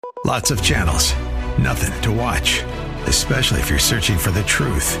Lots of channels, nothing to watch, especially if you're searching for the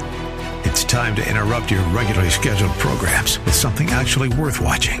truth. It's time to interrupt your regularly scheduled programs with something actually worth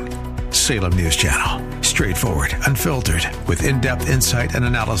watching. Salem News Channel. Straightforward, unfiltered, with in-depth insight and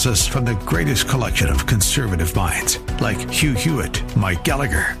analysis from the greatest collection of conservative minds like Hugh Hewitt, Mike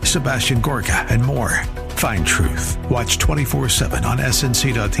Gallagher, Sebastian Gorka, and more. Find truth. Watch 24/7 on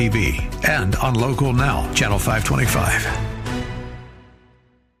snc.tv and on Local Now, Channel 525.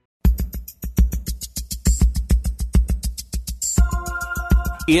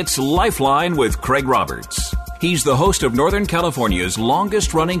 It's Lifeline with Craig Roberts. He's the host of Northern California's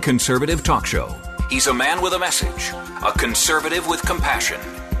longest-running conservative talk show. He's a man with a message, a conservative with compassion.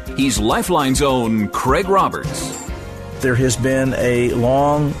 He's Lifeline's own Craig Roberts. There has been a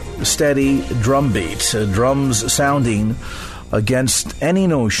long, steady drumbeat, drums sounding against any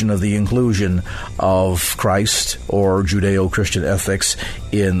notion of the inclusion of Christ or Judeo-Christian ethics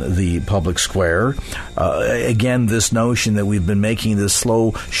in the public square. Again, this notion that we've been making this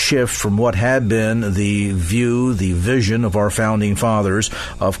slow shift from what had been the view, the vision of our founding fathers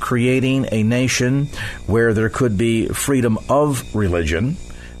of creating a nation where there could be freedom of religion,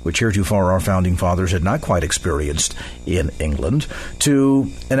 which heretofore our founding fathers had not quite experienced in England, to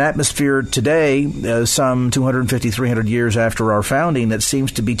an atmosphere today, some 250, 300 years after our founding, that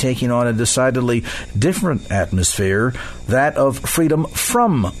seems to be taking on a decidedly different atmosphere, that of freedom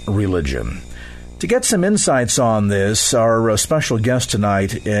from religion. To get some insights on this, our special guest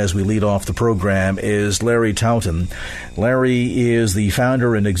tonight, as we lead off the program, is Larry Taunton. Larry is the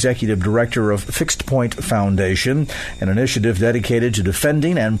founder and executive director of Fixed Point Foundation, an initiative dedicated to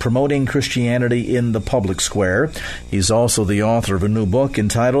defending and promoting Christianity in the public square. He's also the author of a new book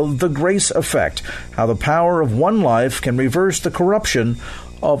entitled The Grace Effect: How the Power of One Life Can Reverse the Corruption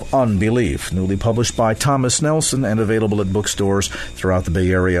of Unbelief, newly published by Thomas Nelson and available at bookstores throughout the Bay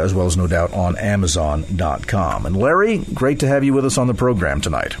Area, as well as no doubt on Amazon.com. And Larry, great to have you with us on the program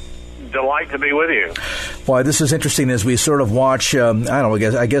tonight. Delight to be with you. Why, this is interesting as we sort of watch,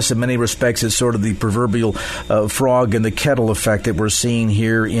 I guess in many respects it's sort of the proverbial frog in the kettle effect that we're seeing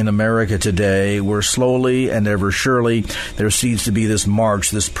here in America today, where slowly and ever surely there seems to be this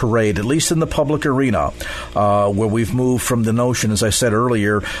march, this parade, at least in the public arena, where we've moved from the notion, as I said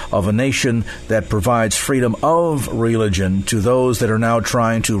earlier, of a nation that provides freedom of religion to those that are now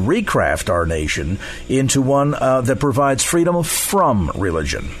trying to recraft our nation into one that provides freedom from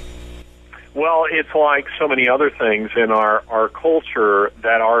religion. Well, it's like so many other things in our culture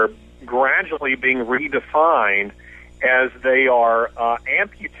that are gradually being redefined as they are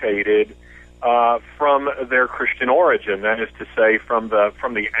amputated from their Christian origin. That is to say, from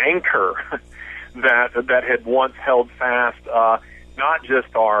the anchor that had once held fast not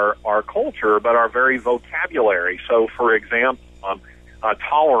just our culture, but our very vocabulary. So, for example,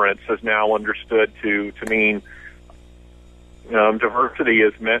 tolerance is now understood to mean diversity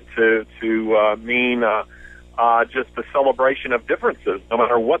is meant to mean just the celebration of differences, no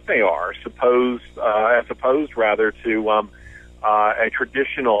matter what they are. As opposed to a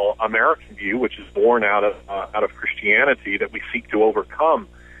traditional American view, which is born out of Christianity, that we seek to overcome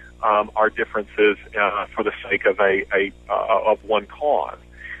our differences for the sake of of one cause.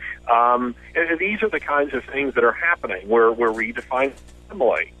 And these are the kinds of things that are happening. We're redefining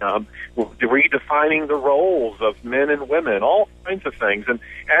family, redefining the roles of men and women, all kinds of things. And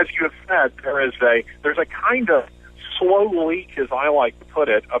as you have said, there's a kind of slow leak, as I like to put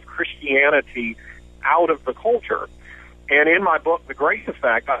it, of Christianity out of the culture. And in my book, The Grace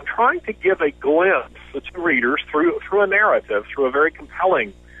Effect, I'm trying to give a glimpse to readers through a narrative, through a very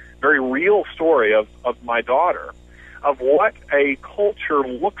compelling, very real story of my daughter, of what a culture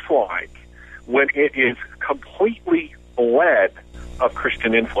looks like when it is completely bled of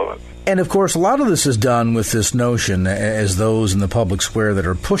Christian influence. And, of course, a lot of this is done with this notion, as those in the public square that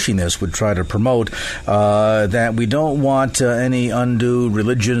are pushing this would try to promote, that we don't want any undue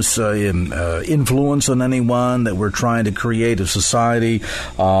religious influence on anyone, that we're trying to create a society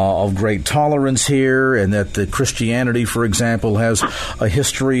of great tolerance here, and that the Christianity, for example, has a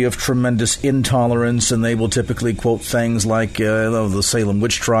history of tremendous intolerance, and they will typically quote things like the Salem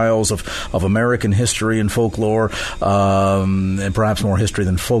witch trials of American history and folklore, and perhaps more history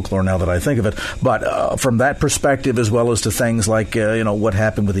than folklore now that I think of it. But from that perspective, as well as to things like, what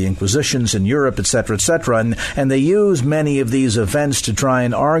happened with the Inquisitions in Europe, et cetera, and they use many of these events to try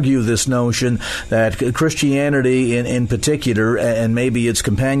and argue this notion that Christianity in particular, and maybe its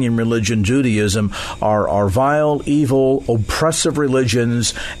companion religion, Judaism, are vile, evil, oppressive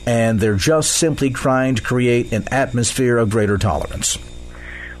religions, and they're just simply trying to create an atmosphere of greater tolerance.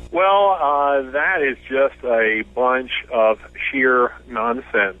 Well, that is just a bunch of sheer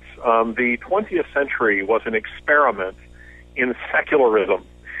nonsense. The 20th century was an experiment in secularism,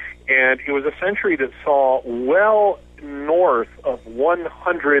 and it was a century that saw well north of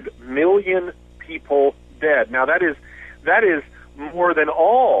 100 million people dead. Now, that is more than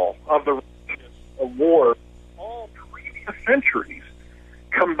all of the wars, all previous centuries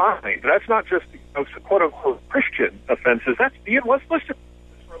combined. That's not just quote-unquote Christian offenses. That's let's just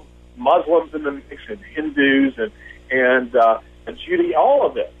throw Muslims in the mix, and Hindus and Judaism, all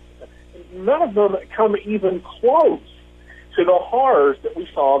of it. None of them come even close to the horrors that we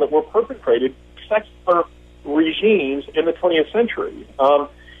saw that were perpetrated by secular regimes in the 20th century.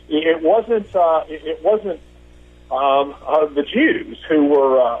 It wasn't the Jews who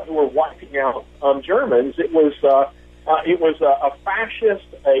were wiping out Germans. It was a fascist,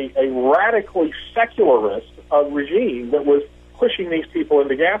 a radically secularist regime that was pushing these people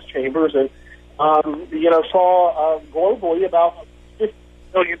into gas chambers, and saw globally about 50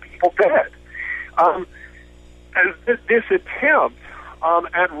 million people dead. This attempt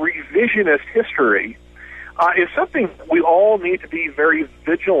at revisionist history is something we all need to be very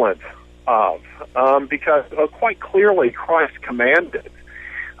vigilant of, because quite clearly Christ commanded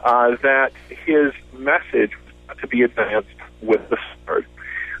that his message was to be advanced with the sword.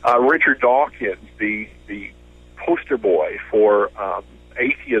 Richard Dawkins, the poster boy for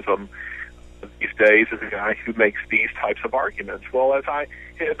atheism these days, is a guy who makes these types of arguments. Well,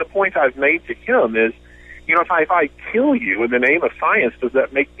 the point I've made to him is, if I kill you in the name of science, does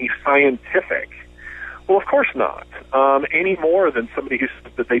that make me scientific? Well, of course not. Any more than somebody who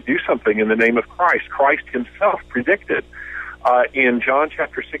says that they do something in the name of Christ. Christ himself predicted in John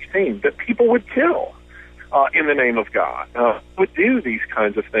chapter 16 that people would kill in the name of God, would do these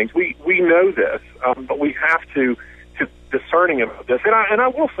kinds of things. We know this, but we have to discerning about this. And I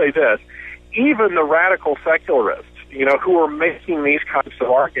will say this, even the radical secularists, who are making these kinds of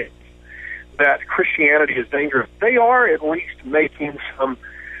arguments that Christianity is dangerous, they are at least making some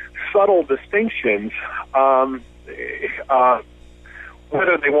subtle distinctions, whether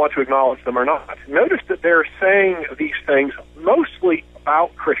they want to acknowledge them or not. Notice that they're saying these things mostly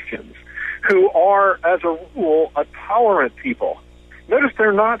about Christians, who are, as a rule, a tolerant people. Notice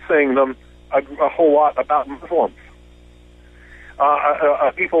they're not saying them a whole lot about Muslims,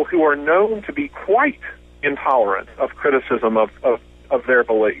 people who are known to be quite intolerant of criticism of their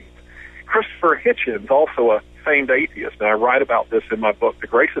beliefs. Christopher Hitchens, also a famed atheist, and I write about this in my book, The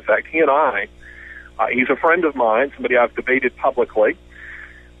Grace Effect. He and I, he's a friend of mine, somebody I've debated publicly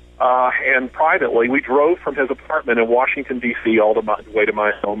and privately. We drove from his apartment in Washington, D.C., all the way to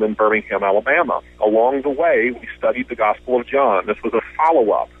my home in Birmingham, Alabama. Along the way, we studied the Gospel of John. This was a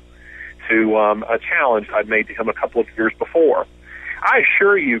follow-up to a challenge I'd made to him a couple of years before. I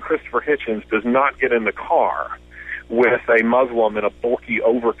assure you, Christopher Hitchens does not get in the car with a Muslim in a bulky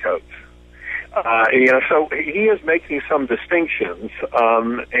overcoat. So he is making some distinctions,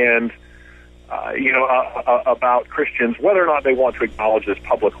 about Christians, whether or not they want to acknowledge this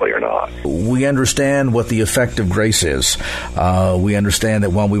publicly or not. We understand what the effect of grace is. We understand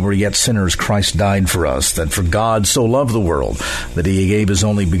that while we were yet sinners, Christ died for us, that for God so loved the world that he gave his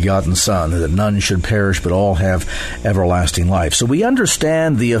only begotten Son, that none should perish but all have everlasting life. So we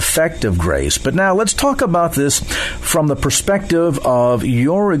understand the effect of grace. But now let's talk about this from the perspective of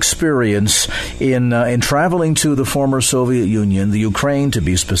your experience in traveling to the former Soviet Union, the Ukraine to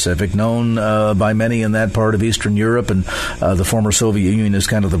be specific, known by many in that part of Eastern Europe, and the former Soviet Union is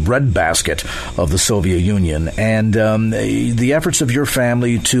kind of the breadbasket of the Soviet Union, and the efforts of your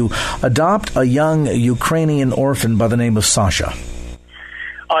family to adopt a young Ukrainian orphan by the name of Sasha.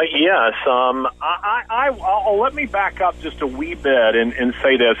 Yes. I'll let me back up just a wee bit and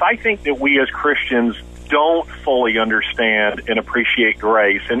say this. I think that we as Christians don't fully understand and appreciate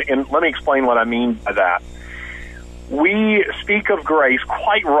grace, and let me explain what I mean by that. We speak of grace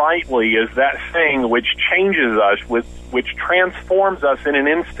quite rightly as that thing which changes us, which transforms us in an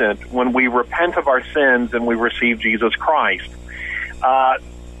instant when we repent of our sins and we receive Jesus Christ.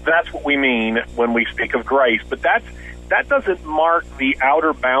 That's what we mean when we speak of grace. But that doesn't mark the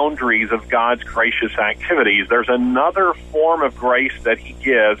outer boundaries of God's gracious activities. There's another form of grace that he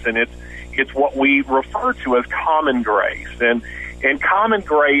gives, and it's what we refer to as common grace. And common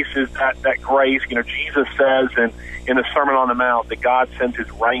grace is that grace, Jesus says in the Sermon on the Mount that God sends his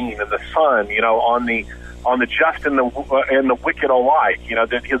rain and the sun, on the just and the wicked alike,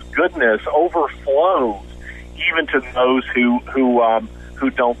 that his goodness overflows even to those who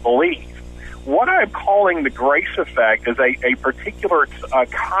don't believe. What I'm calling the grace effect is a particular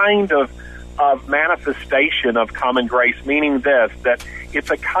kind of of manifestation of common grace, meaning this, that it's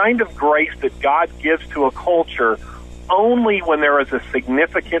a kind of grace that God gives to a culture only when there is a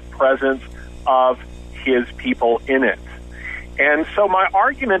significant presence of his people in it. And so my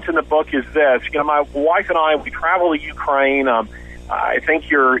argument in the book is this. My wife and I, we travel to Ukraine. I think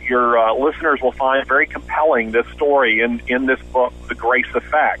your listeners will find very compelling this story in this book, The Grace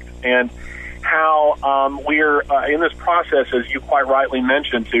Effect, and how we're in this process, as you quite rightly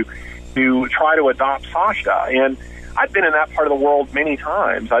mentioned, to try to adopt Sasha. And I've been in that part of the world many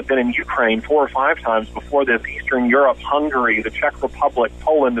times. I've been in Ukraine 4 or 5 times before this, Eastern Europe, Hungary, the Czech Republic,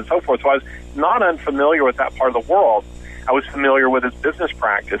 Poland, and so forth. So I was not unfamiliar with that part of the world. I was familiar with its business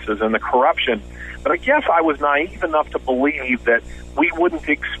practices and the corruption. But I guess I was naive enough to believe that we wouldn't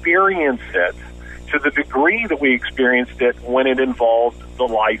experience it to the degree that we experienced it when it involved the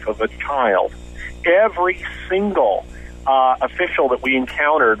life of a child. Every single official that we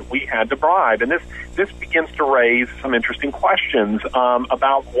encountered, we had to bribe. And this begins to raise some interesting questions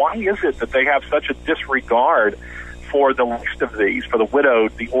about why is it that they have such a disregard for the least of these, for the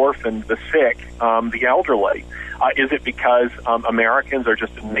widowed, the orphaned, the sick, the elderly. Is it because Americans are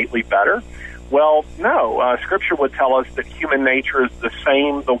just innately better? Well, no. Scripture would tell us that human nature is the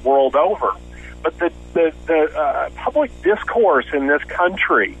same the world over. But the public discourse in this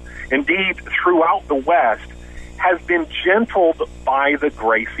country, indeed throughout the West, has been gentled by the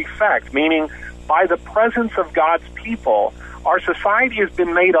grace effect, meaning by the presence of God's people, our society has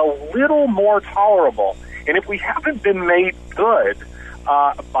been made a little more tolerable. And if we haven't been made good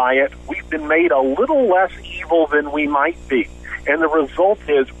by it, we've been made a little less evil than we might be. And the result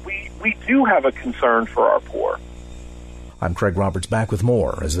is we do have a concern for our poor. I'm Craig Roberts, back with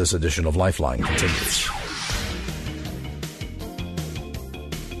more as this edition of Lifeline continues.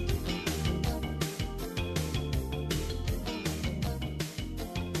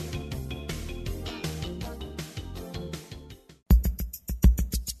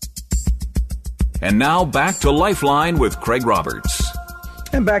 And now back to Lifeline with Craig Roberts.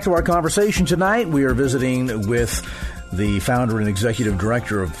 And back to our conversation tonight. We are visiting with the founder and executive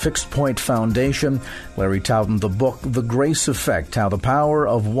director of Fixed Point Foundation, Larry Taubman. The book, The Grace Effect, How the Power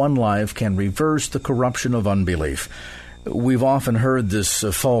of One Life Can Reverse the Corruption of Unbelief. We've often heard this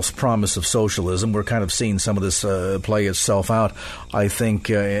false promise of socialism. We're kind of seeing some of this play itself out, I think,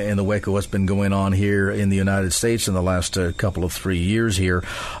 in the wake of what's been going on here in the United States in the last couple of 3 years here.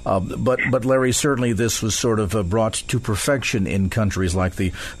 But Larry, certainly this was sort of brought to perfection in countries like the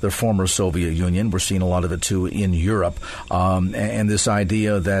former Soviet Union. We're seeing a lot of it, too, in Europe. And this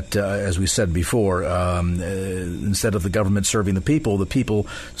idea that, as we said before, instead of the government serving the people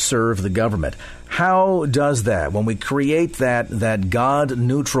serve the government. How does that, when we create that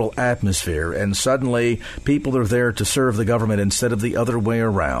God-neutral atmosphere and suddenly people are there to serve the government instead of the other way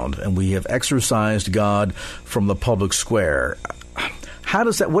around, and we have exorcised God from the public square,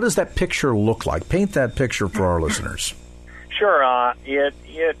 what does that picture look like? Paint that picture for our listeners. Sure.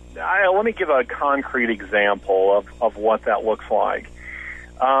 Let me give a concrete example of what that looks like.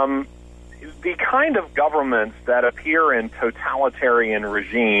 The kind of governments that appear in totalitarian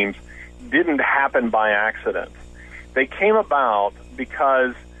regimes didn't happen by accident. They came about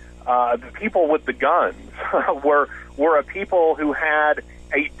because the people with the guns were a people who had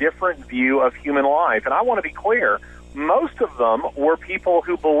a different view of human life. And I want to be clear, most of them were people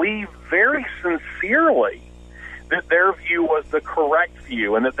who believed very sincerely that their view was the correct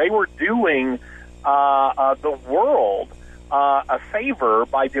view and that they were doing the world a favor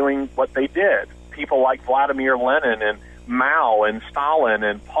by doing what they did. People like Vladimir Lenin and Mao and Stalin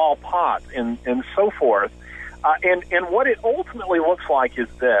and Pol Pot and so forth. And what it ultimately looks like is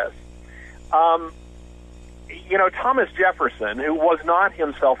this. Thomas Jefferson, who was not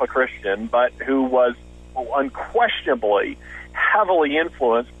himself a Christian, but who was unquestionably heavily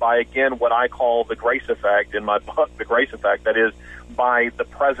influenced by, again, what I call the grace effect in my book, The Grace Effect, that is, by the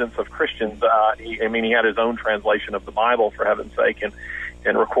presence of Christians. He had his own translation of the Bible, for heaven's sake,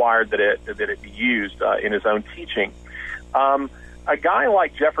 and required that it be used in his own teaching. A guy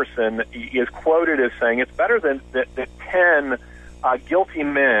like Jefferson is quoted as saying, it's better that 10 guilty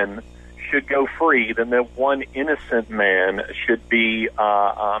men should go free than that one innocent man should be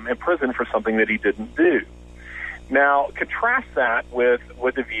imprisoned for something that he didn't do. Now, contrast that with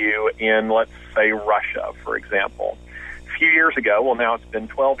a view in, let's say, Russia, for example. A few years ago, well, now it's been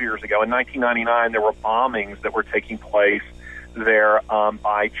 12 years ago, in 1999, there were bombings that were taking place there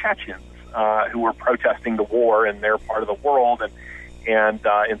by Chechens who were protesting the war in their part of the world and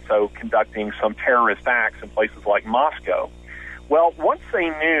so conducting some terrorist acts in places like Moscow. Well, once they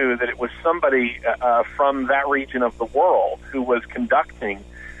knew that it was somebody from that region of the world who was conducting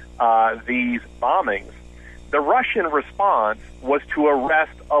these bombings, the Russian response was to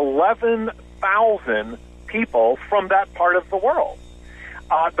arrest 11,000 people from that part of the world.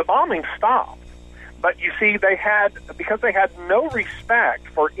 The bombing stopped. But you see, because they had no respect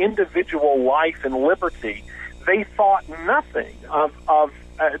for individual life and liberty, they thought nothing of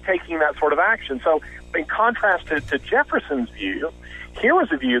taking that sort of action. So in contrast to Jefferson's view, here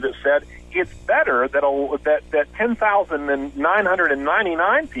was a view that said it's better that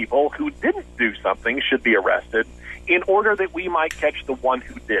 10,999 people who didn't do something should be arrested in order that we might catch the one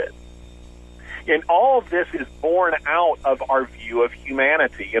who did. And all of this is born out of our view of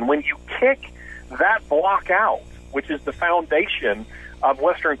humanity. And when you kick that block out, which is the foundation of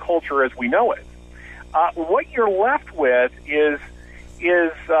Western culture as we know it, what you're left with is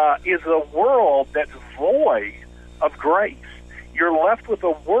a world that's void of grace. You're left with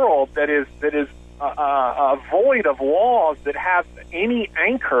a world that is void of laws that have any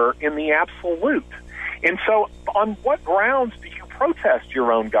anchor in the absolute. And so, on what grounds do you protest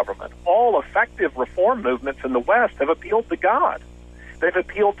your own government? All effective reform movements in the West have appealed to God. They've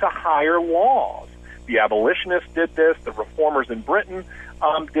appealed to higher laws. The abolitionists did this. The reformers in Britain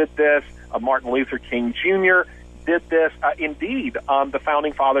did this. Martin Luther King Jr. did this. Indeed, the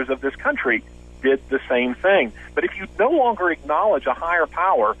founding fathers of this country did the same thing. But if you no longer acknowledge a higher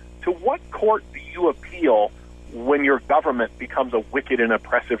power, to what court do you appeal when your government becomes a wicked and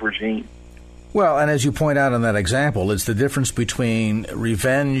oppressive regime? Well, and as you point out in that example, it's the difference between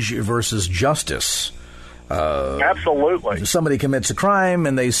revenge versus justice. Absolutely. Somebody commits a crime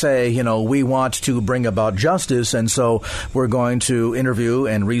and they say, we want to bring about justice, and so we're going to interview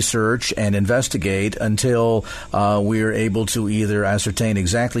and research and investigate until we're able to either ascertain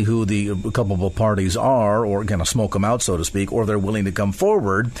exactly who the culpable parties are, or kind of smoke them out, so to speak, or they're willing to come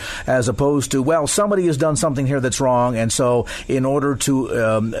forward, as opposed to, well, somebody has done something here that's wrong, and so in order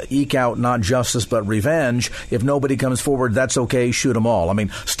to eke out not justice but revenge, if nobody comes forward, that's okay, shoot them all. I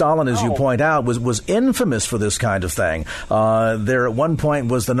mean, Stalin, as you point out, was infamous for this kind of thing. There at one point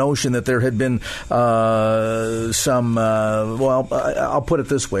was the notion that there had been I'll put it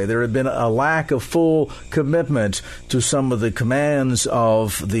this way, there had been a lack of full commitment to some of the commands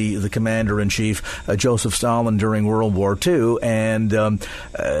of the commander-in-chief, Joseph Stalin, during World War II, and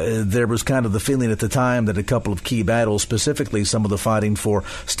there was kind of the feeling at the time that a couple of key battles, specifically some of the fighting for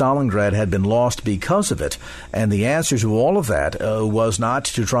Stalingrad, had been lost because of it. And the answer to all of that was not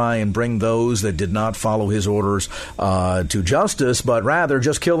to try and bring those that did not follow his orders to justice, but rather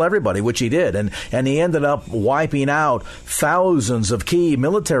just kill everybody, which he did. And he ended up wiping out thousands of key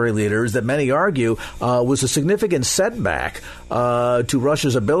military leaders that many argue was a significant setback to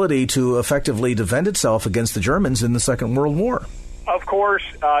Russia's ability to effectively defend itself against the Germans in the Second World War. Of course,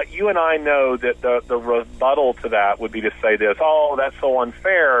 you and I know that the rebuttal to that would be to say this, oh, that's so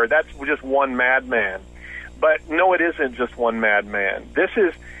unfair, that's just one madman. But no, it isn't just one madman. This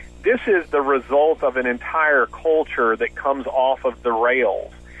is the result of an entire culture that comes off of the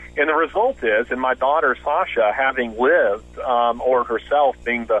rails. And the result is, and my daughter Sasha, having lived, or herself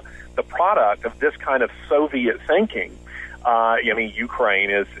being the product of this kind of Soviet thinking, Ukraine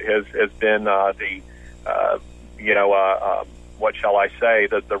has been what shall I say,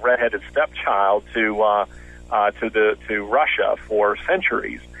 the redheaded stepchild to Russia for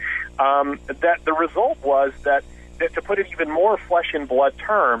centuries. That the result was that, to put it even more flesh and blood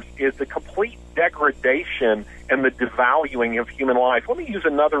terms, is the complete degradation and the devaluing of human life. Let me use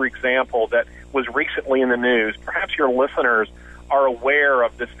another example that was recently in the news. Perhaps your listeners are aware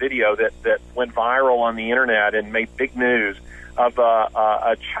of this video that went viral on the internet and made big news of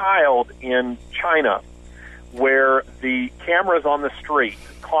a child in China, where the cameras on the street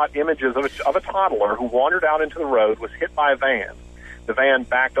caught images of a toddler who wandered out into the road, was hit by a van. The van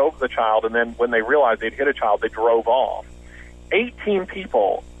backed over the child, and then when they realized they'd hit a child, they drove off. 18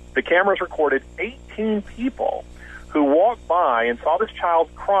 people, the cameras recorded 18 people who walked by and saw this child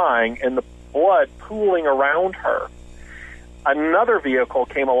crying and the blood pooling around her. Another vehicle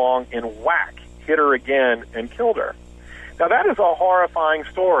came along and hit her again and killed her. Now, that is a horrifying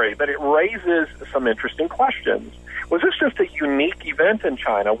story, but it raises some interesting questions. Was this just a unique event in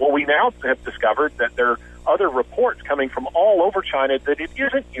China? Well, we now have discovered that there are other reports coming from all over China that it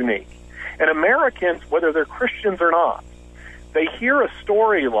isn't unique. And Americans, whether they're Christians or not, they hear a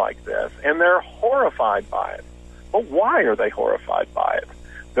story like this and they're horrified by it. But why are they horrified by it?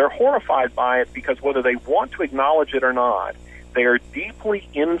 They're horrified by it because whether they want to acknowledge it or not, they are deeply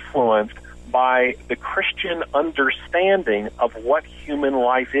influenced by the Christian understanding of what human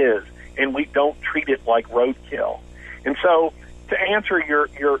life is, and we don't treat it like roadkill. And so, to answer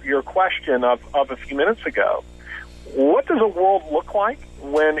your question of a few minutes ago, what does a world look like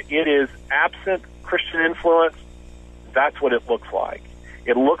when it is absent Christian influence? That's what it looks like.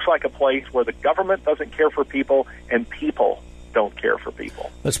 It looks like a place where the government doesn't care for people and people don't care for people.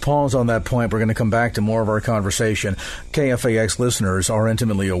 Let's pause on that point. We're going to come back to more of our conversation. KFAX listeners are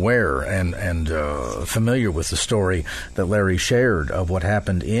intimately aware and familiar with the story that Larry shared of what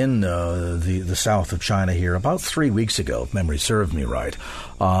happened in the south of China here about 3 weeks ago, if memory serves me right.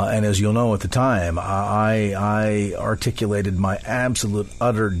 And as you'll know, at the time, I articulated my absolute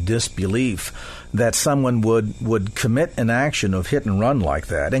utter disbelief that someone would commit an action of hit and run like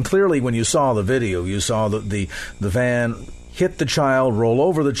that. And clearly, when you saw the video, you saw the van hit the child, roll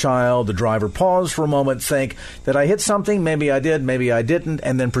over the child, the driver pause for a moment, think, did I hit something? Maybe I did, maybe I didn't,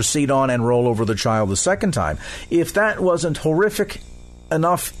 and then proceed on and roll over the child the second time. If that wasn't horrific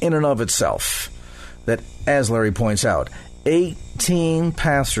enough in and of itself, that, as Larry points out, 18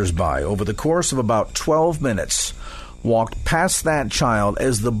 passersby over the course of about 12 minutes walked past that child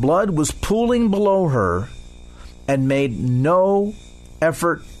as the blood was pooling below her and made no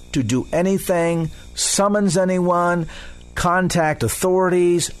effort to do anything, summons anyone, contact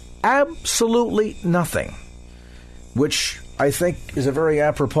authorities, absolutely nothing, which I think is a very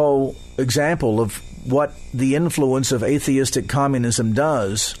apropos example of what the influence of atheistic communism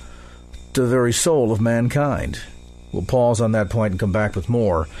does to the very soul of mankind. We'll pause on that point and come back with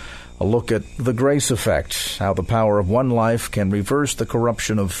more. A look at the grace effect, how the power of one life can reverse the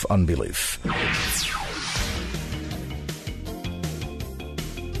corruption of unbelief.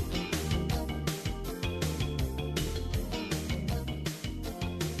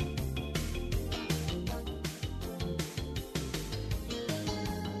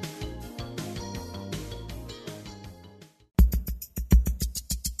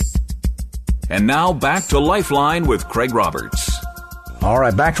 And now back to Lifeline with Craig Roberts. All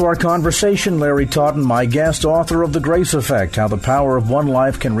right, back to our conversation. Larry Taunton, my guest, author of The Grace Effect, How the Power of One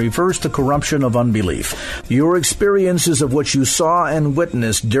Life Can Reverse the Corruption of Unbelief. Your experiences of what you saw and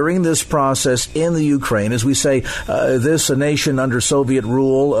witnessed during this process in the Ukraine, as we say, a nation under Soviet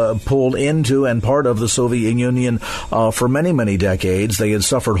rule, pulled into and part of the Soviet Union for many, many decades. They had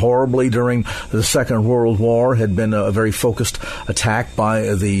suffered horribly during the Second World War, had been a very focused attack by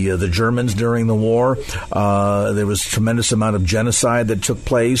the Germans during the war. There was a tremendous amount of genocide that took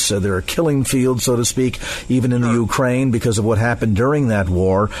place. There are killing fields, so to speak, even in the Ukraine because of what happened during that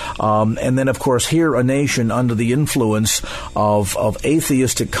war. And then, of course, here a nation under the influence of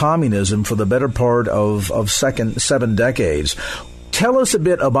atheistic communism for the better part of 7 decades. Tell us a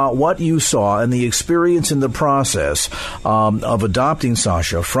bit about what you saw and the experience in the process of adopting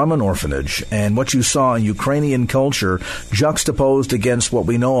Sasha from an orphanage and what you saw in Ukrainian culture juxtaposed against what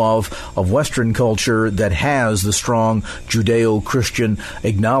we know of Western culture that has the strong Judeo-Christian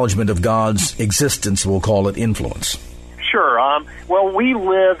acknowledgement of God's existence, we'll call it, influence. Sure. Well, we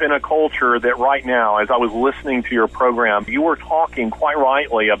live in a culture that right now, as I was listening to your program, you were talking quite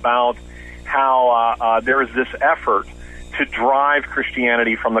rightly about how there is this effort to drive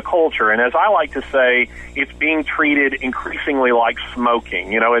Christianity from the culture. And as I like to say, it's being treated increasingly like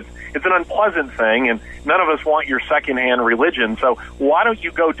smoking. You know, it's an unpleasant thing, and none of us want your secondhand religion, so why don't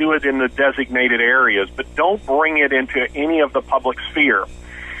you go do it in the designated areas, but don't bring it into any of the public sphere.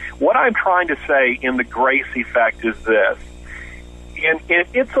 What I'm trying to say in The Grace Effect is this. In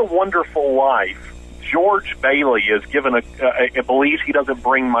It's a Wonderful Life, George Bailey is given believes he doesn't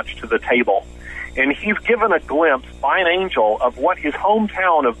bring much to the table. And he's given a glimpse by an angel of what his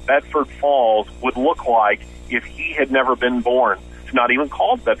hometown of Bedford Falls would look like if he had never been born. It's not even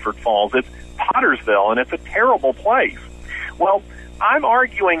called Bedford Falls. It's Pottersville, and it's a terrible place. Well, I'm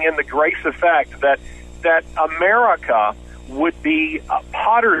arguing in The Grace Effect that America would be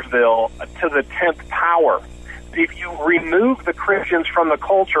Pottersville to the 10th power. If you remove the Christians from the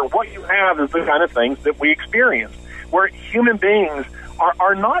culture, what you have is the kind of things that we experience, where human beings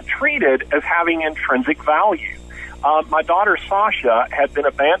are not treated as having intrinsic value. My daughter Sasha had been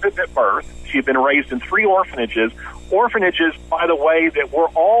abandoned at birth. She had been raised in 3 orphanages, by the way, that were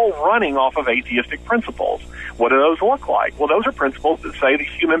all running off of atheistic principles. What do those look like? Well, those are principles that say that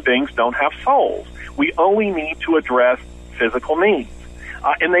human beings don't have souls. We only need to address physical needs.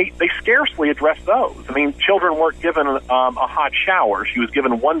 And they scarcely address those. I mean, children weren't given a hot shower. She was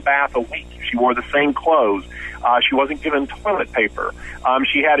given 1 bath a week. She wore the same clothes. She wasn't given toilet paper.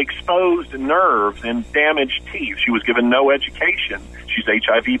 She had exposed nerves and damaged teeth. She was given no education. She's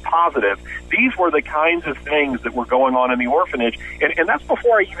HIV positive. These were the kinds of things that were going on in the orphanage. And that's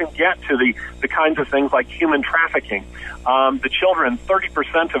before I even get to the kinds of things like human trafficking. The children,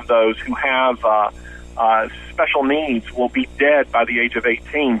 30% of those who have special needs will be dead by the age of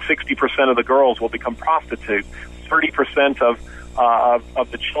 18. 60% of the girls will become prostitutes. 30%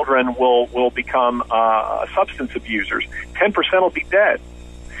 of the children will become substance abusers. 10% will be dead.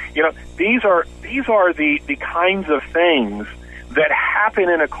 You know, these are the kinds of things that happen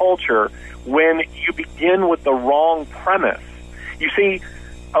in a culture when you begin with the wrong premise. You see,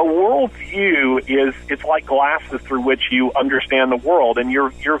 a worldview it's like glasses through which you understand the world, and your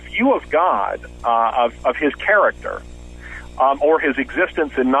view of God, of His character, or His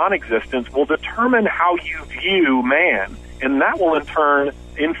existence and non-existence will determine how you view man, and that will in turn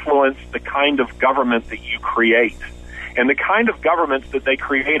influence the kind of government that you create. And the kind of governments that they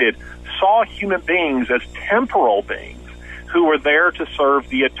created saw human beings as temporal beings who were there to serve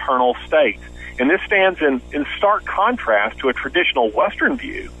the eternal state. And this stands in stark contrast to a traditional Western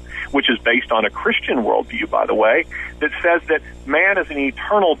view, which is based on a Christian worldview, by the way, that says that man is an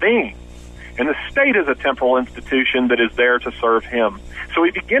eternal being, and the state is a temporal institution that is there to serve him. So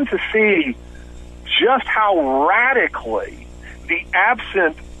we begin to see just how radically the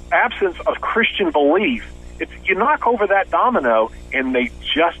absence of Christian belief, you knock over that domino, and they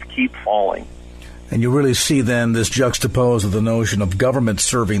just keep falling. And you really see then this juxtapose of the notion of government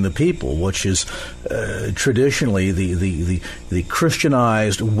serving the people, which is traditionally the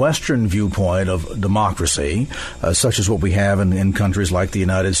Christianized Western viewpoint of democracy, such as what we have in countries like the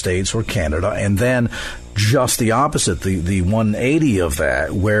United States or Canada, and then just the opposite, the 180 of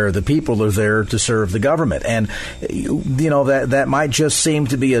that, where the people are there to serve the government. And, you know, that might just seem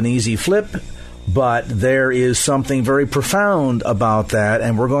to be an easy flip, but there is something very profound about that,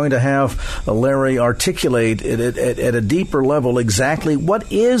 and we're going to have Larry articulate at a deeper level exactly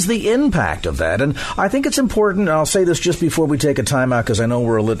what is the impact of that. And I think it's important, and I'll say this just before we take a timeout because I know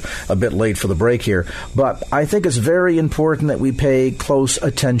we're a bit late for the break here, but I think it's very important that we pay close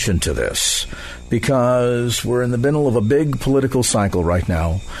attention to this, because we're in the middle of a big political cycle right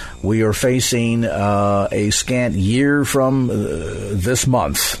now. We are facing a scant year from this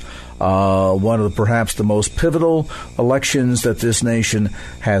month, one of perhaps the most pivotal elections that this nation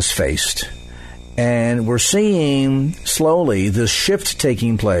has faced. And we're seeing slowly this shift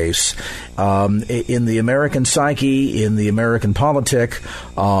taking place in the American psyche, in the American politic,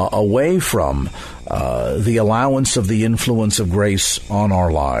 away from the allowance of the influence of grace on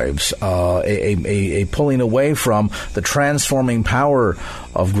our lives, a pulling away from the transforming power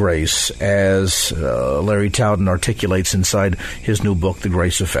of grace, as Larry Taudin articulates inside his new book, The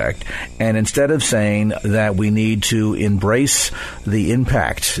Grace Effect. And instead of saying that we need to embrace the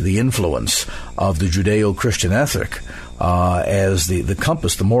impact, the influence of the Judeo-Christian ethic as the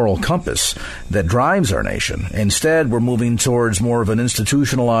compass, the moral compass that drives our nation. Instead, we're moving towards more of an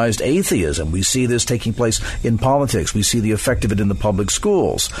institutionalized atheism. We see this taking place in politics. We see the effect of it in the public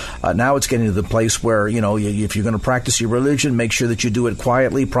schools. Now it's getting to the place where, you know, if you're going to practice your religion, make sure that you do it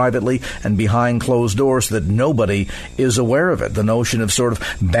quietly, privately, and behind closed doors so that nobody is aware of it. The notion of sort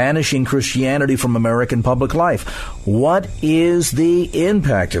of banishing Christianity from American public life. What is the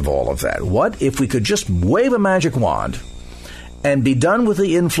impact of all of that? What if we could just wave a magic wand and be done with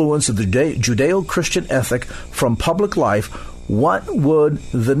the influence of the Judeo-Christian ethic from public life? What would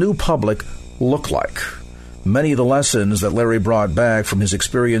the new public look like? Many of the lessons that Larry brought back from his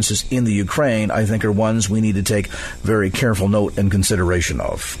experiences in the Ukraine, I think, are ones we need to take very careful note and consideration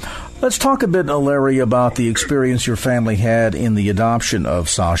of. Let's talk a bit, Larry, about the experience your family had in the adoption of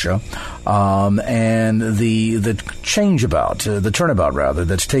Sasha, and the turnabout, rather,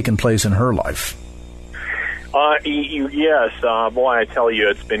 that's taken place in her life. Yes, boy, I tell you,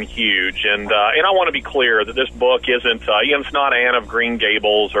 it's been huge, and I want to be clear that this book isn't, it's not Anne of Green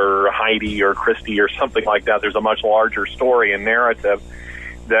Gables or Heidi or Christie or something like that. There's a much larger story and narrative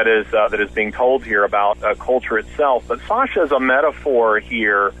that is being told here about culture itself. But Sasha is a metaphor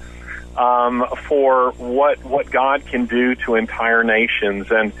here for what God can do to entire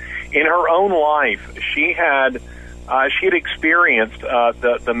nations, and in her own life, she had experienced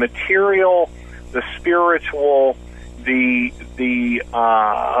the material, the spiritual, the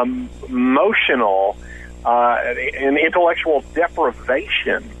emotional, and intellectual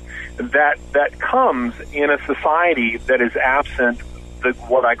deprivation that comes in a society that is absent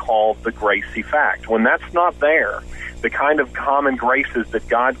what I call the grace effect. When that's not there, the kind of common graces that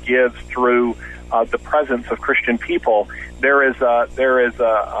God gives through the presence of Christian people, there is a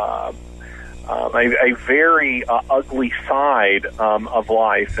very ugly side of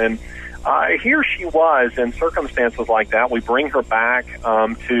life. And here she was in circumstances like that. We bring her back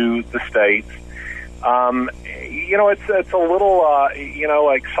to the States. It's a little,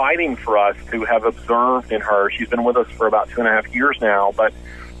 exciting for us to have observed in her. She's been with us for about 2.5 years now, but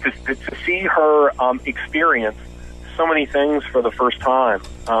to see her experience so many things for the first time,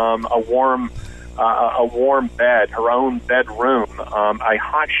 a warm a warm bed, her own bedroom, a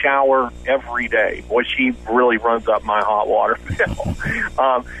hot shower every day. Boy, she really runs up my hot water bill.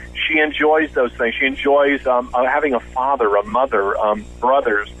 She enjoys those things. She enjoys having a father, a mother,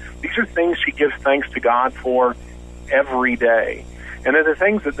 brothers. These are things she gives thanks to God for every day. And they're the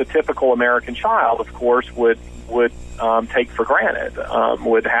things that the typical American child, of course, would take for granted,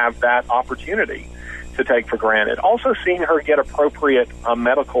 would have that opportunity to take for granted. Also seeing her get appropriate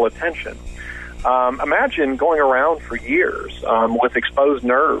medical attention. Imagine going around for years with exposed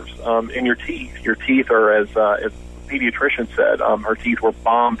nerves in your teeth. Your teeth are, as the pediatrician said, her teeth were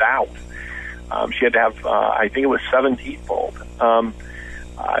bombed out. She had to have, I think it was 7 teeth pulled.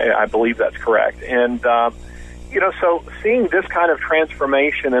 I believe that's correct. And, so seeing this kind of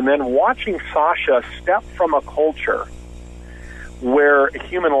transformation and then watching Sasha step from a culture where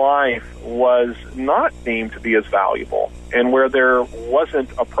human life was not deemed to be as valuable and where there wasn't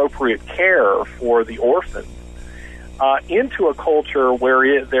appropriate care for the orphan, into a culture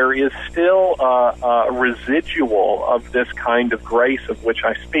where there is still a residual of this kind of grace of which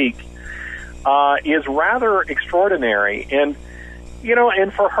I speak, is rather extraordinary. And,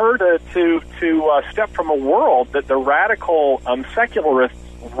 and for her to step from a world that the radical secularists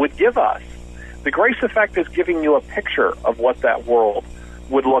would give us. The Grace Effect is giving you a picture of what that world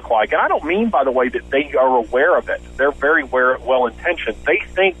would look like. And I don't mean, by the way, that they are aware of it. They're very well-intentioned. They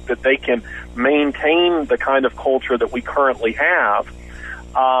think that they can maintain the kind of culture that we currently have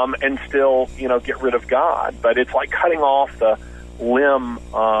and still, get rid of God. But it's like cutting off the limb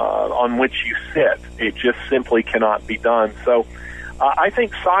on which you sit. It just simply cannot be done. So I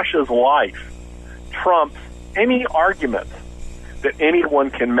think Sasha's life trumps any argument that anyone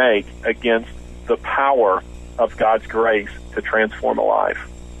can make against the power of God's grace to transform a life.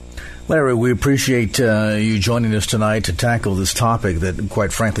 Larry, we appreciate you joining us tonight to tackle this topic that,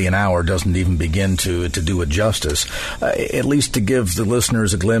 quite frankly, an hour doesn't even begin to do it justice, at least to give the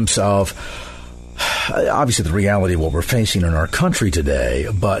listeners a glimpse of obviously the reality of what we're facing in our country today,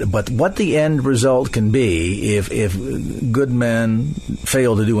 but what the end result can be if good men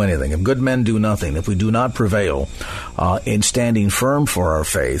fail to do anything, if good men do nothing, if we do not prevail in standing firm for our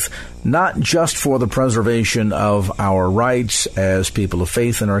faith, not just for the preservation of our rights as people of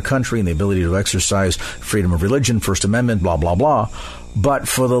faith in our country and the ability to exercise freedom of religion, First Amendment, blah, blah, blah, but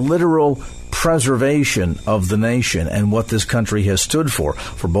for the literal preservation of the nation and what this country has stood for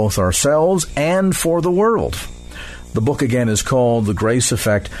both ourselves and for the world. The book again is called The Grace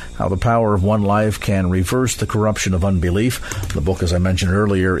Effect, How the Power of One Life Can Reverse the Corruption of Unbelief. The book, as I mentioned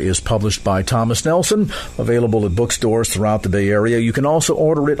earlier, is published by Thomas Nelson, available at bookstores throughout the Bay Area. You can also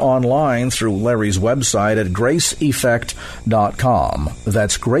order it online through Larry's website at graceeffect.com.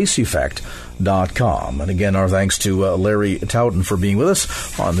 That's graceeffect.com. And again, our thanks to Larry Taunton for being with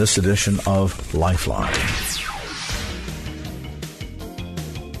us on this edition of Lifeline.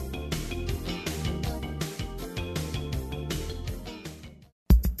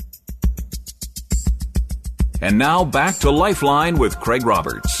 And now back to Lifeline with Craig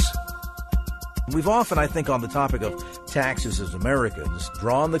Roberts. We've often, I think, on the topic of taxes as Americans,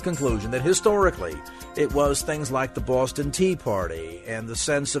 drawn the conclusion that historically it was things like the Boston Tea Party and the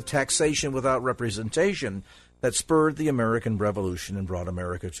sense of taxation without representation that spurred the American Revolution and brought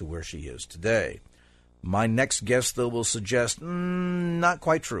America to where she is today. My next guest, though, will suggest not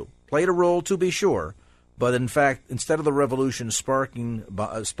quite true. Played a role, to be sure, but in fact, instead of the revolution sparked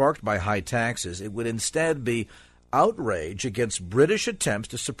by high taxes, it would instead be outrage against British attempts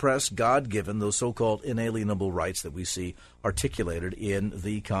to suppress God-given, those so-called inalienable rights that we see articulated in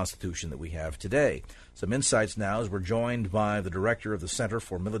the Constitution that we have today. Some insights now as we're joined by the director of the Center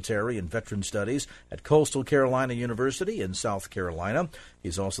for Military and Veteran Studies at Coastal Carolina University in South Carolina.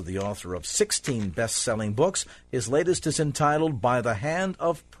 He's also the author of 16 best-selling books. His latest is entitled By the Hand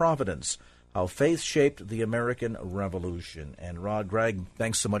of Providence, How Faith Shaped the American Revolution. And Rod Gregg,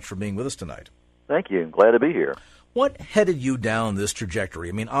 thanks so much for being with us tonight. Thank you. Glad to be here. What headed you down this trajectory?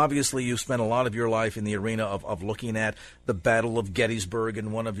 I mean, obviously you've spent a lot of your life in the arena of looking at the Battle of Gettysburg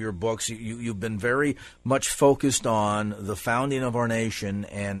in one of your books. You've been very much focused on the founding of our nation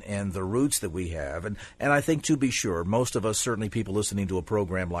and the roots that we have. And I think, to be sure, most of us, certainly people listening to a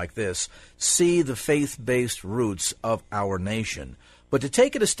program like this, see the faith-based roots of our nation. But to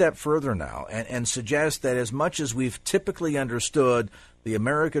take it a step further now and suggest that as much as we've typically understood the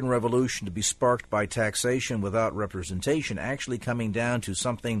American Revolution to be sparked by taxation without representation, actually coming down to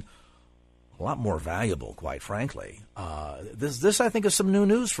something a lot more valuable, quite frankly. This I think, is some new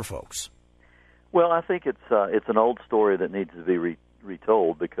news for folks. Well, I think it's an old story that needs to be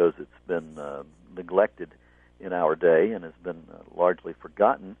retold because it's been neglected in our day and has been largely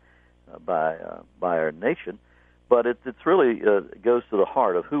forgotten. by our nation. But it's really goes to the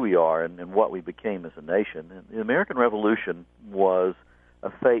heart of who we are and what we became as a nation. And the American Revolution was a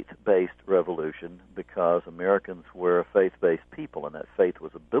faith-based revolution because Americans were a faith-based people, and that faith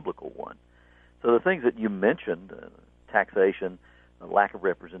was a biblical one. So the things that you mentioned, taxation, lack of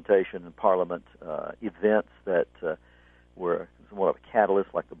representation in Parliament, events that were somewhat of a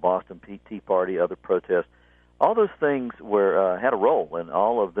catalyst, like the Boston Tea Party, other protests, all those things had a role, and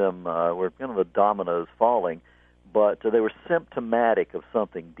all of them were kind of the dominoes falling. But they were symptomatic of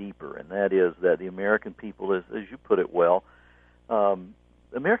something deeper, and that is that the American people, as you put it well,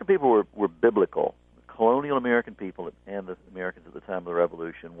 American people were biblical. Colonial American people and the Americans at the time of the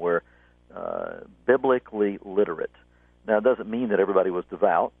Revolution were biblically literate. Now, it doesn't mean that everybody was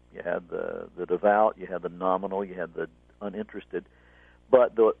devout. You had the devout, you had the nominal, you had the uninterested.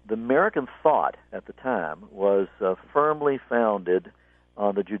 But the American thought at the time was firmly founded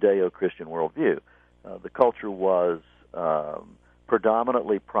on the Judeo-Christian worldview. The culture was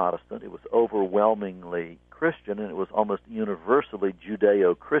predominantly Protestant. It was overwhelmingly Christian, and it was almost universally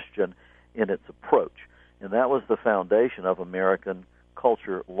Judeo-Christian in its approach. And that was the foundation of American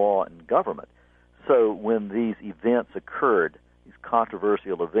culture, law, and government. So when these events occurred, these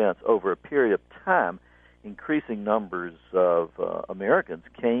controversial events, over a period of time, increasing numbers of Americans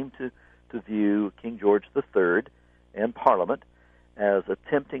came to view King George III and Parliament as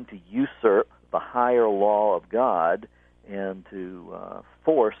attempting to usurp the higher law of God and to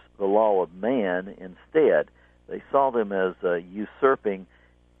force the law of man instead. They saw them as usurping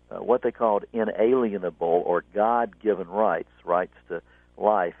what they called inalienable or God-given rights to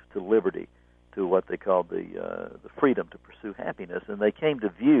life, to liberty, to what they called the freedom to pursue happiness. And they came to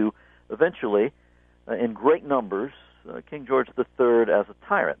view, eventually, in great numbers, King George III as a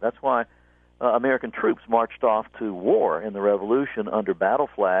tyrant. That's why American troops marched off to war in the Revolution under battle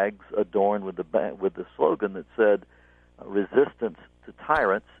flags adorned with the slogan that said, "Resistance to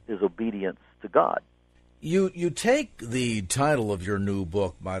tyrants is obedience to God." You take the title of your new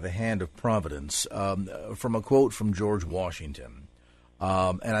book, By the Hand of Providence, from a quote from George Washington.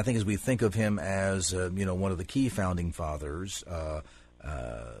 And I think as we think of him as one of the key founding fathers,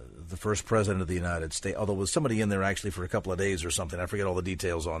 the first president of the United States, although was somebody in there actually for a couple of days or something. I forget all the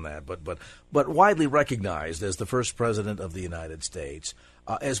details on that, but widely recognized as the first president of the United States.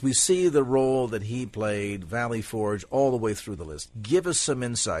 As we see the role that he played, Valley Forge, all the way through the list, give us some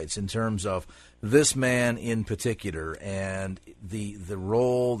insights in terms of this man in particular and the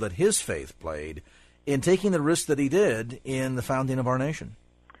role that his faith played in taking the risk that he did in the founding of our nation.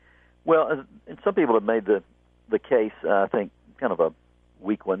 Well, and some people have made the case, I think, kind of a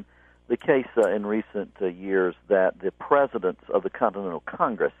weak one, the case in recent years that the presidents of the Continental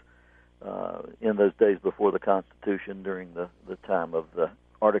Congress in those days before the Constitution, during the time of the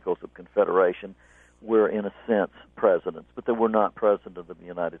Articles of Confederation, were in a sense presidents, but they were not president of the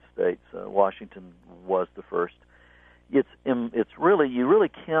United States. Washington was the first. It's really, you really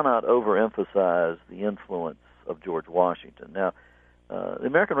cannot overemphasize the influence of George Washington. Now, the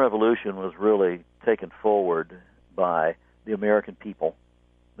American Revolution was really taken forward by the American people.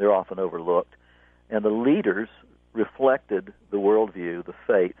 They're often overlooked. And the leaders reflected the worldview, the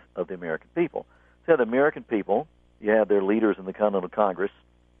faith of the American people. So you had the American people, you had their leaders in the Continental Congress,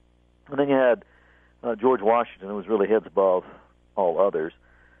 and then you had George Washington, who was really heads above all others.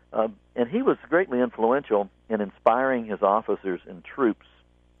 And he was greatly influential in inspiring his officers and troops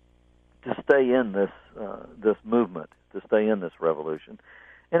to stay in this movement, to stay in this revolution.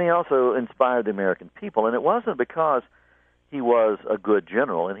 And he also inspired the American people. And it wasn't because he was a good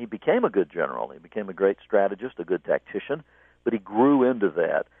general, and he became a good general. He became a great strategist, a good tactician, but he grew into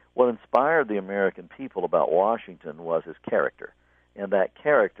that. What inspired the American people about Washington was his character, and that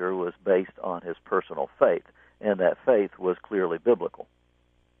character was based on his personal faith, and that faith was clearly biblical.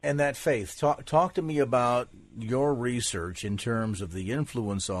 And that faith, talk to me about your research in terms of the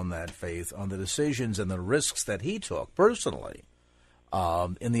influence on that faith, on the decisions and the risks that he took personally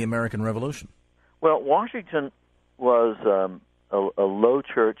in the American Revolution. Well, Washington was a low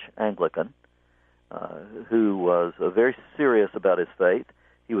church Anglican who was very serious about his faith.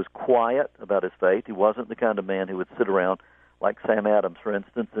 He was quiet about his faith. He wasn't the kind of man who would sit around like Sam Adams, for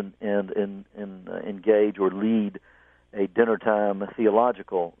instance, and engage or lead a dinner-time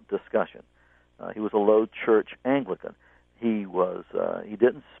theological discussion. He was a low church Anglican. He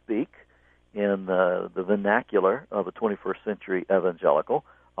didn't speak in the vernacular of a 21st century evangelical,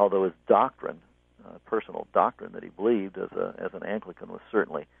 although his doctrine, personal doctrine that he believed as an Anglican, was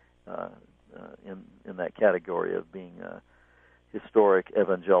certainly in that category of being a historic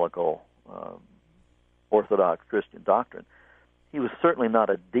evangelical Orthodox Christian doctrine. He was certainly not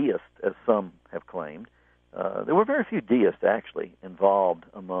a deist, as some have claimed. There were very few deists, actually, involved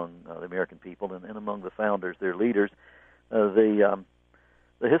among the American people and among the founders, their leaders. The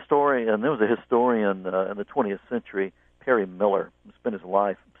historian, there was a historian in the 20th century, Perry Miller, who spent his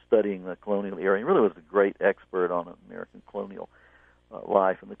life studying the colonial era. He really was a great expert on American colonial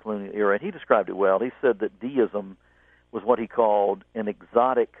life in the colonial era, and he described it well. He said that deism was what he called an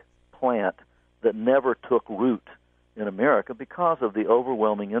exotic plant that never took root in America because of the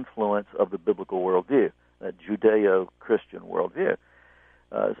overwhelming influence of the biblical worldview, that Judeo-Christian worldview.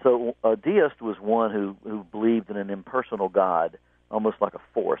 So a deist was one who believed in an impersonal God, almost like a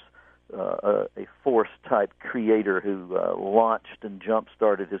force, a force-type creator who launched and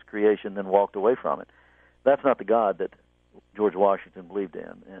jump-started his creation, then walked away from it. That's not the God that George Washington believed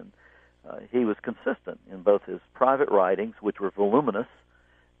in, and he was consistent in both his private writings, which were voluminous,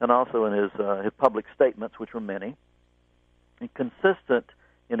 and also in his public statements, which were many, and consistent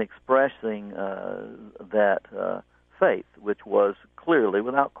in expressing that faith, which was clearly,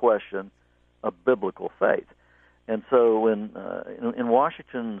 without question, a biblical faith. And so in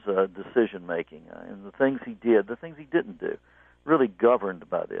Washington's decision-making, and the things he did, the things he didn't do, really governed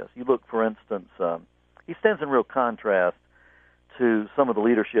by this. You look, for instance, he stands in real contrast to some of the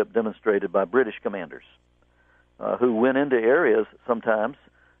leadership demonstrated by British commanders who went into areas sometimes,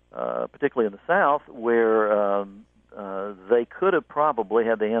 particularly in the South, where they could have probably,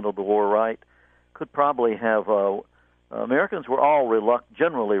 had they handled the war right, could probably have Americans were all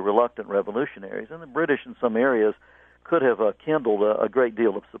generally reluctant revolutionaries, and the British in some areas could have kindled a great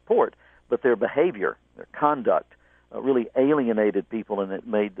deal of support, but their behavior, their conduct, really alienated people, and it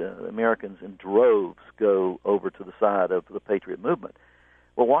made Americans in droves go over to the side of the Patriot movement.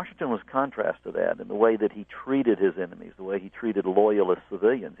 Well, Washington was contrast to that in the way that he treated his enemies, the way he treated loyalist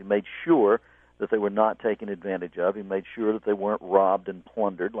civilians. He made sure that they were not taken advantage of. He made sure that they weren't robbed and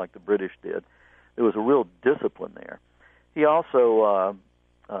plundered like the British did. There was a real discipline there. He also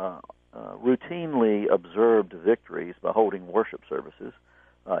routinely observed victories by holding worship services.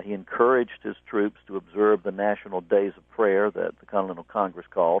 He encouraged his troops to observe the national days of prayer that the Continental Congress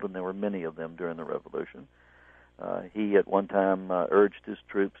called, and there were many of them during the Revolution. He at one time urged his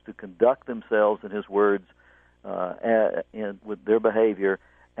troops to conduct themselves, in his words, with their behavior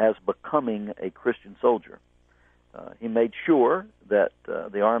as becoming a Christian soldier. He made sure that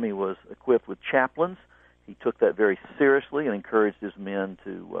the Army was equipped with chaplains. He took that very seriously and encouraged his men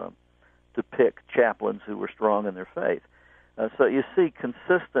to pick chaplains who were strong in their faith. So you see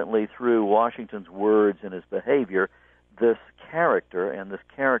consistently through Washington's words and his behavior this character, and this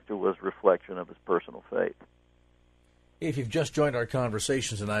character was reflection of his personal faith. If you've just joined our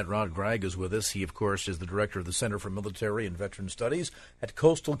conversation tonight, Rod Gregg is with us. He, of course, is the director of the Center for Military and Veteran Studies at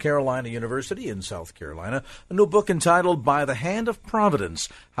Coastal Carolina University in South Carolina. A new book entitled By the Hand of Providence,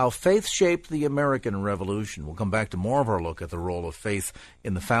 How Faith Shaped the American Revolution. We'll come back to more of our look at the role of faith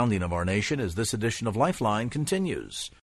in the founding of our nation as this edition of Lifeline continues.